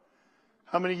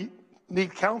 How many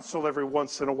need counsel every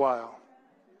once in a while?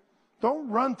 Don't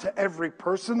run to every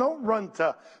person. Don't run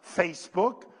to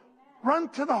Facebook. Run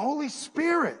to the Holy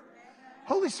Spirit.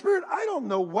 Holy Spirit, I don't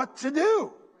know what to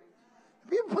do.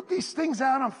 People put these things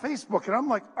out on Facebook, and I'm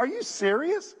like, are you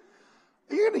serious?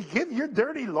 Are you going to give your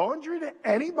dirty laundry to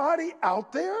anybody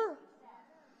out there?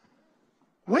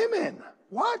 Women,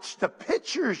 watch the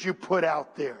pictures you put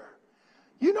out there.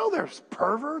 You know there's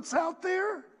perverts out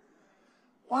there.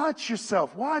 Watch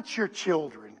yourself. Watch your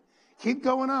children. Keep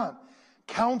going on.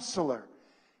 Counselor,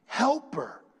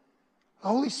 helper. The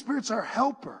Holy Spirit's our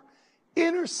helper,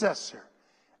 intercessor,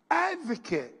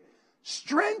 advocate,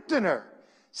 strengthener,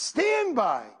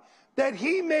 standby, that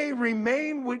he may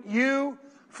remain with you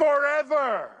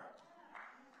forever.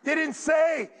 Didn't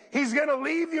say he's going to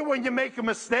leave you when you make a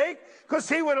mistake, because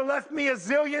he would have left me a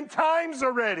zillion times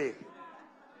already.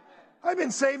 I've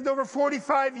been saved over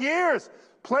 45 years.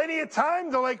 Plenty of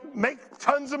time to make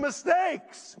tons of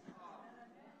mistakes.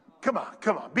 Come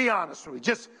on, be honest with me.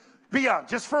 Just be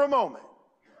honest, just for a moment.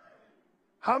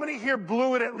 How many here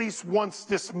blew it at least once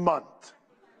this month?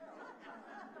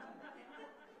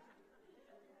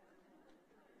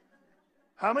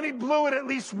 How many blew it at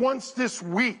least once this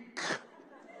week?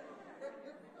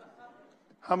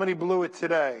 How many blew it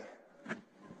today?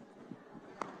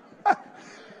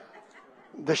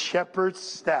 The shepherd's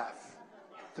staff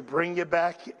to bring you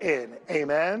back in.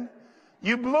 Amen.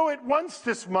 You blew it once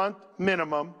this month,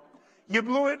 minimum. You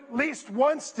blew it at least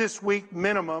once this week,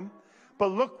 minimum. But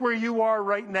look where you are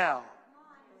right now.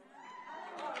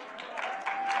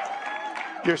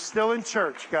 You're still in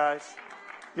church, guys.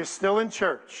 You're still in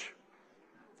church.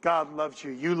 God loves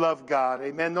you. You love God.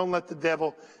 Amen. Don't let the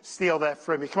devil steal that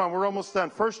from you. Come on, we're almost done.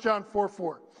 1 John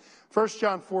 4:4. 1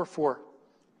 John 4:4.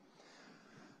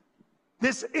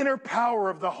 This inner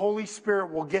power of the Holy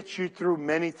Spirit will get you through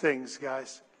many things,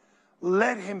 guys.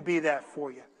 Let him be that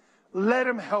for you. Let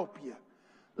him help you.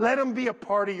 Let him be a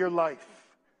part of your life.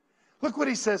 Look what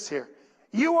he says here.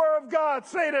 You are of God.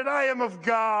 Say that I am of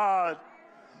God.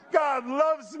 God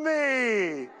loves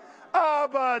me.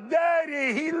 Abba,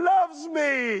 Daddy, he loves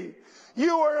me.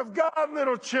 You are of God,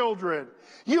 little children.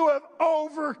 You have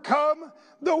overcome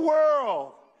the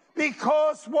world.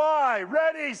 Because why?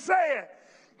 Ready? Say it.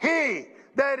 He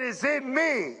that is in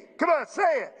me. Come on, say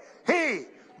it. He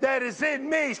that is in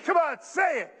me. Come on,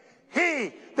 say it.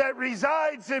 He that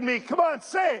resides in me. Come on,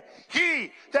 say it.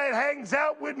 He that hangs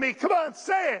out with me. Come on,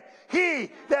 say it.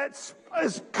 He that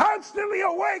is constantly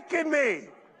awake in me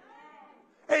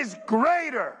is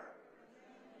greater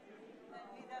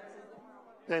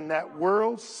than that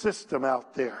world system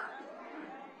out there.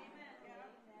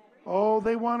 Oh,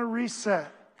 they want to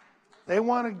reset. They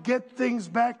want to get things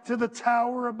back to the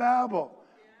Tower of Babel.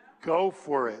 Go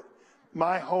for it.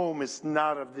 My home is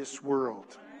not of this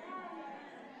world.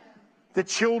 The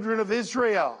children of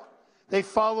Israel, they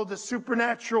followed the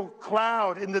supernatural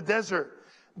cloud in the desert.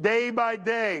 Day by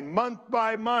day, month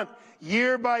by month,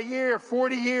 year by year,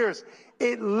 40 years.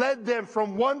 It led them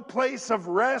from one place of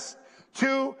rest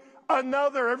to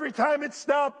another. Every time it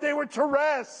stopped, they were to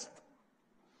rest.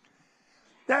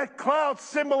 That cloud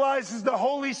symbolizes the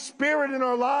Holy Spirit in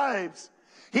our lives.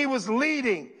 He was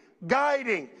leading,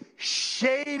 guiding,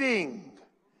 shading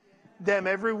them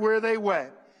everywhere they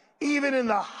went. Even in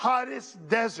the hottest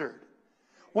desert.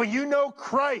 When you know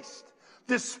Christ,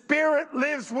 the Spirit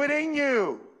lives within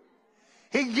you.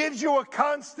 He gives you a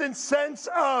constant sense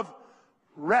of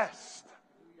rest,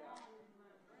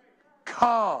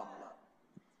 calm,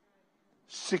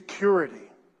 security.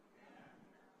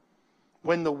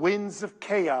 When the winds of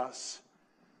chaos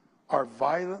are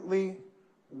violently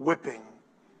whipping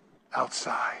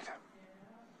outside.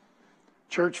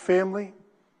 Church family,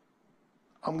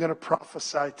 I'm going to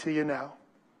prophesy to you now.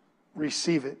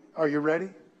 Receive it. Are you ready?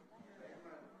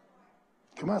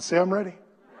 Come on, say I'm ready.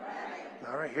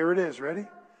 All right, here it is. Ready?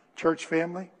 Church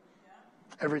family,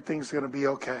 everything's going to be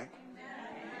okay.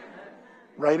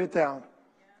 Write it down.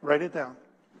 Write it down.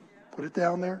 Put it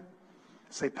down there.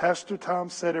 Say, Pastor Tom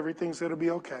said everything's going to be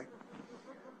okay.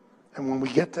 And when we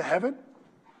get to heaven,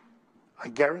 I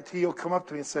guarantee you'll come up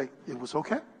to me and say, it was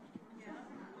okay.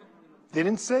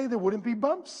 Didn't say there wouldn't be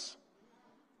bumps.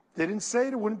 Didn't say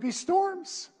there wouldn't be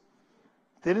storms.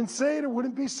 Didn't say there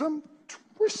wouldn't be some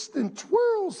twists and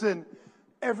twirls and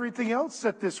everything else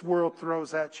that this world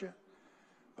throws at you.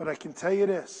 But I can tell you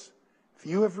this. If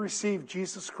you have received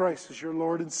Jesus Christ as your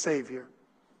Lord and Savior,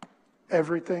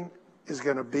 everything is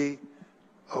going to be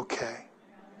okay.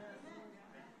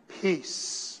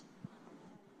 Peace,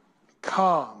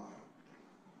 calm,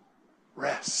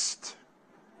 rest.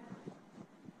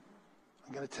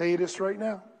 I'm going to tell you this right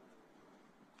now.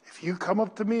 If you come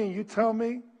up to me and you tell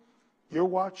me you're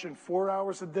watching 4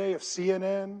 hours a day of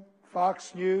CNN,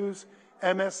 Fox News,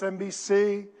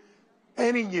 MSNBC,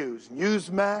 any news,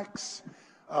 Newsmax,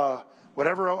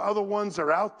 whatever other ones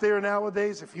are out there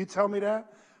nowadays, if you tell me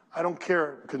that, I don't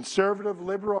care, conservative,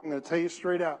 liberal, I'm going to tell you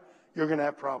straight out, you're going to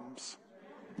have problems.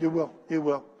 You will. You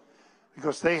will.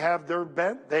 Because they have their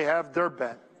bent. They have their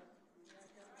bent.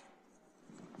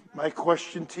 My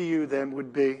question to you then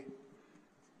would be,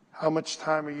 how much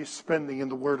time are you spending in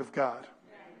the Word of God?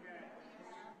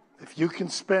 If you can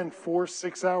spend 4 or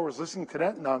 6 hours listening to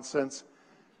that nonsense,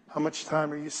 how much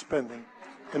time are you spending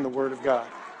in the Word of God?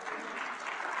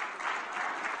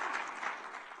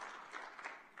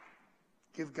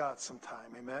 Give God some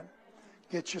time, amen?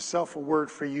 Get yourself a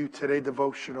word for you today,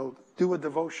 devotional. Do a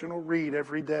devotional read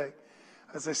every day.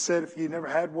 As I said, if you never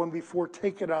had one before,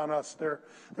 take it on us. They're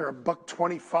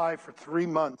 $1.25 for 3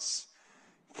 months.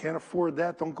 You can't afford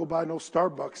that. Don't go buy no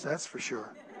Starbucks, that's for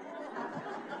sure.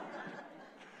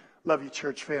 Love you,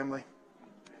 church family.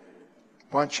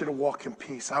 I want you to walk in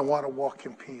peace. I want to walk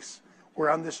in peace. We're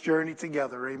on this journey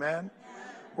together, amen?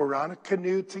 We're on a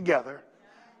canoe together.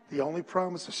 The only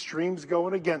problem is the stream's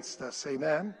going against us,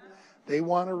 amen? They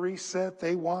want a reset.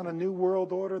 They want a new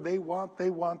world order. They want.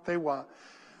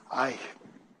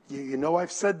 You know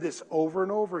I've said this over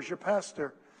and over as your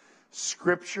pastor.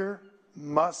 Scripture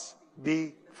must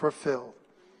be fulfilled.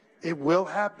 It will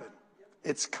happen.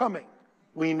 It's coming.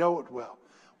 We know it will.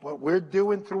 What we're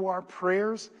doing through our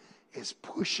prayers is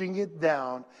pushing it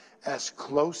down as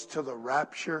close to the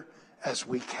rapture as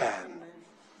we can.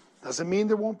 Doesn't mean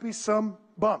there won't be some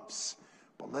bumps,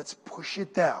 but let's push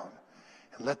it down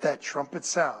and let that trumpet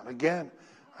sound. Again,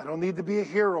 I don't need to be a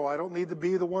hero. I don't need to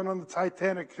be the one on the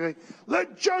Titanic saying,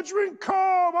 let judgment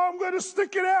come. I'm going to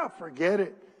stick it out. Forget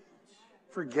it.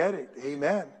 Forget it.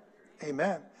 Amen.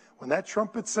 Amen. When that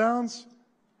trumpet sounds,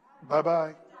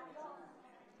 bye-bye.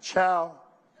 Ciao.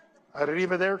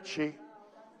 Arrivederci.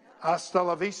 Hasta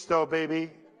la vista,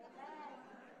 baby.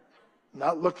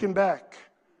 Not looking back.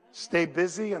 Stay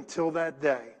busy until that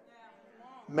day.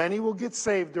 Many will get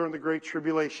saved during the Great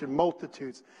Tribulation,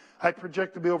 multitudes. I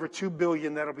project to be over 2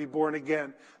 billion that'll be born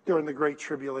again during the Great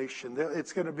Tribulation.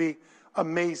 It's going to be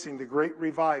amazing, the great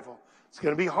revival. It's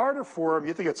going to be harder for them.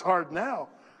 You think it's hard now.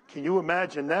 Can you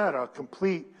imagine that? A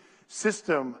complete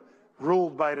system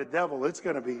ruled by the devil. It's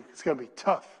going to be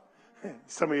tough.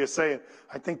 Some of you are saying,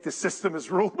 I think the system is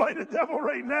ruled by the devil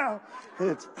right now.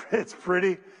 It's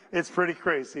pretty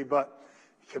crazy, but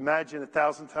you can imagine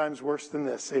 1,000 times worse than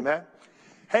this. Amen.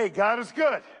 Hey, God is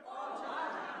good.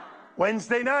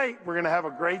 Wednesday night, we're going to have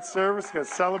a great service. We're going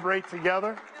to celebrate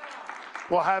together.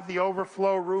 We'll have the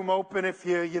overflow room open if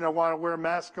you want to wear a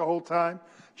mask the whole time.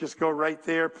 Just go right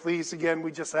there. Please, again,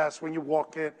 we just ask when you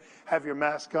walk in, have your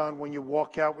mask on. When you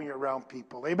walk out, when you're around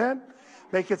people. Amen?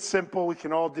 Make it simple. We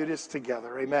can all do this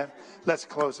together. Amen? Let's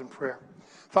close in prayer.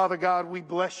 Father God, we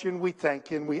bless you and we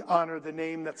thank you and we honor the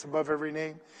name that's above every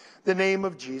name, the name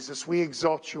of Jesus. We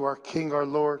exalt you, our King, our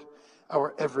Lord,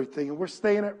 our everything. And we're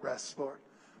staying at rest, Lord.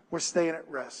 We're staying at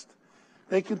rest.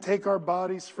 They can take our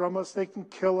bodies from us. They can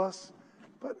kill us.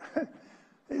 But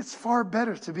it's far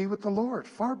better to be with the Lord.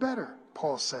 Far better,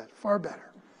 Paul said. Far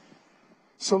better.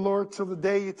 So, Lord, till the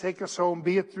day you take us home,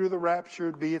 be it through the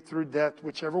rapture, be it through death,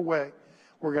 whichever way,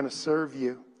 we're going to serve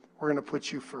you. We're going to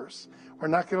put you first. We're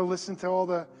not going to listen to all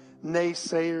the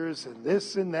naysayers and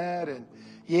this and that. And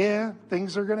yeah,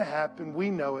 things are going to happen.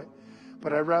 We know it.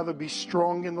 But I'd rather be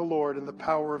strong in the Lord and the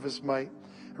power of his might.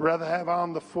 I'd rather have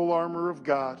on the full armor of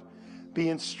God,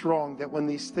 being strong, that when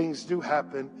these things do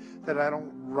happen, that I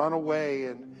don't run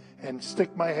away and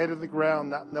stick my head in the ground,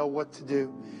 not know what to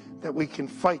do, that we can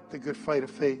fight the good fight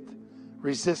of faith,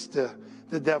 resist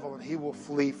the devil, and he will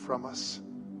flee from us.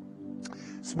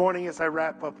 This morning, as I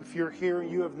wrap up, if you're here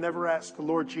and you have never asked the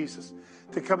Lord Jesus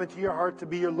to come into your heart, to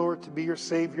be your Lord, to be your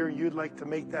Savior, and you'd like to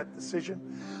make that decision,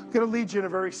 I'm going to lead you in a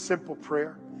very simple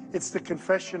prayer. It's the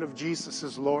confession of Jesus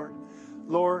as Lord,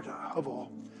 Lord of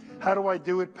all. How do I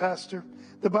do it, Pastor?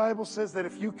 The Bible says that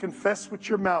if you confess with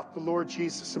your mouth the Lord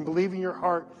Jesus and believe in your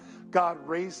heart God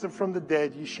raised him from the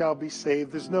dead, you shall be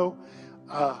saved. There's no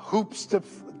hoops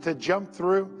to jump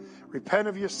through. Repent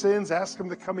of your sins, ask him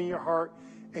to come in your heart,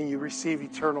 and you receive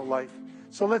eternal life.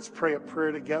 So let's pray a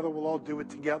prayer together. We'll all do it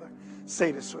together.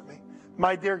 Say this with me.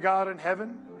 My dear God in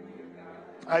heaven,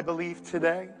 I believe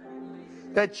today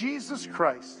that Jesus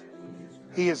Christ,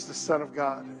 he is the Son of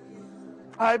God.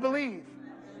 I believe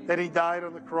that he died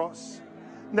on the cross,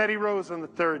 and that he rose on the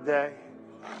third day.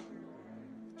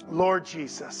 Lord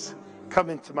Jesus, come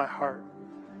into my heart.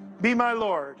 Be my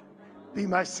Lord. Be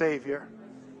my Savior.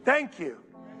 Thank you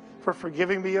for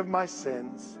forgiving me of my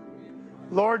sins.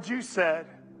 Lord, you said,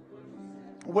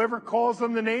 whoever calls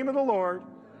on the name of the Lord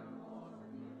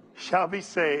shall be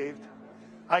saved.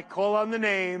 I call on the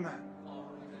name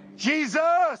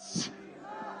Jesus.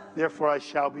 Therefore, I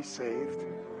shall be saved.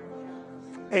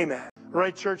 Amen. All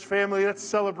right, church family, let's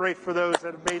celebrate for those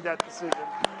that have made that decision.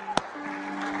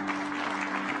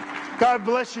 God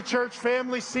bless you, church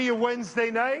family. See you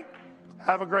Wednesday night.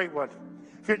 Have a great one.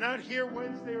 If you're not here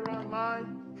Wednesday or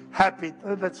online,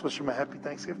 let's wish them a happy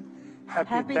Thanksgiving.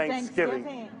 Happy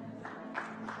Thanksgiving.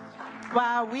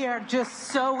 Wow, we are just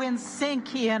so in sync,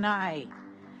 he and I.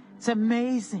 It's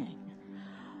amazing.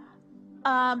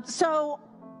 Now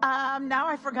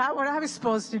I forgot what I was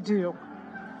supposed to do.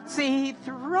 See, he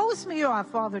throws me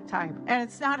off all the time, and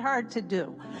it's not hard to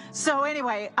do. So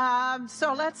anyway,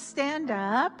 so let's stand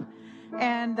up,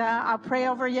 and I'll pray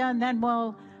over you, and then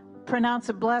we'll pronounce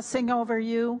a blessing over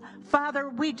you. Father,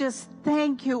 we just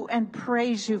thank you and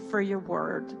praise you for your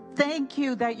word. Thank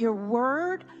you that your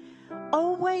word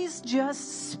always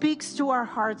just speaks to our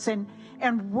hearts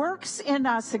and works in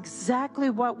us exactly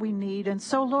what we need. And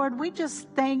so, Lord, we just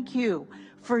thank you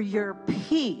for your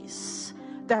peace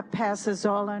that passes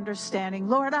all understanding.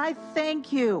 Lord, I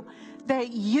thank you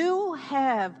that you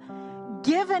have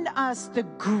given us the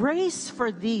grace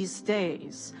for these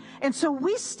days. And so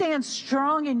we stand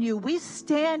strong in you. We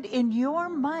stand in your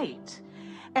might.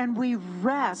 And we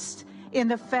rest in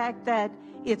the fact that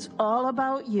it's all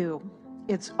about you.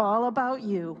 It's all about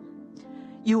you.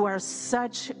 You are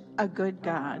such a good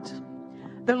God.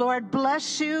 The Lord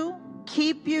bless you,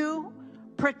 keep you,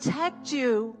 protect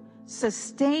you,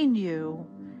 sustain you,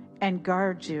 and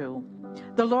guard you.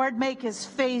 The Lord make his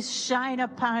face shine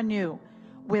upon you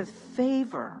with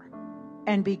favor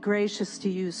and be gracious to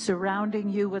you, surrounding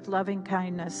you with loving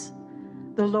kindness.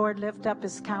 The Lord lift up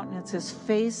his countenance, his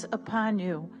face upon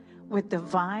you with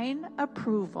divine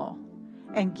approval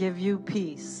and give you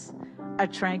peace, a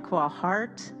tranquil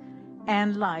heart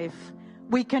and life.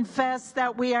 We confess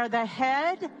that we are the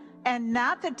head and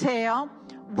not the tail.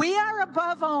 We are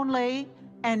above only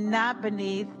and not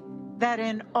beneath, that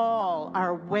in all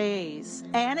our ways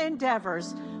and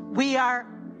endeavors, we are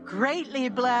greatly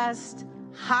blessed,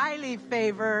 highly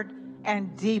favored,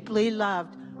 and deeply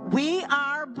loved. We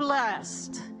are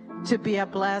blessed to be a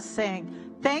blessing.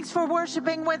 Thanks for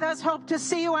worshiping with us. Hope to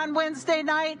see you on Wednesday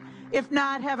night. If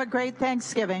not, have a great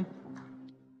Thanksgiving.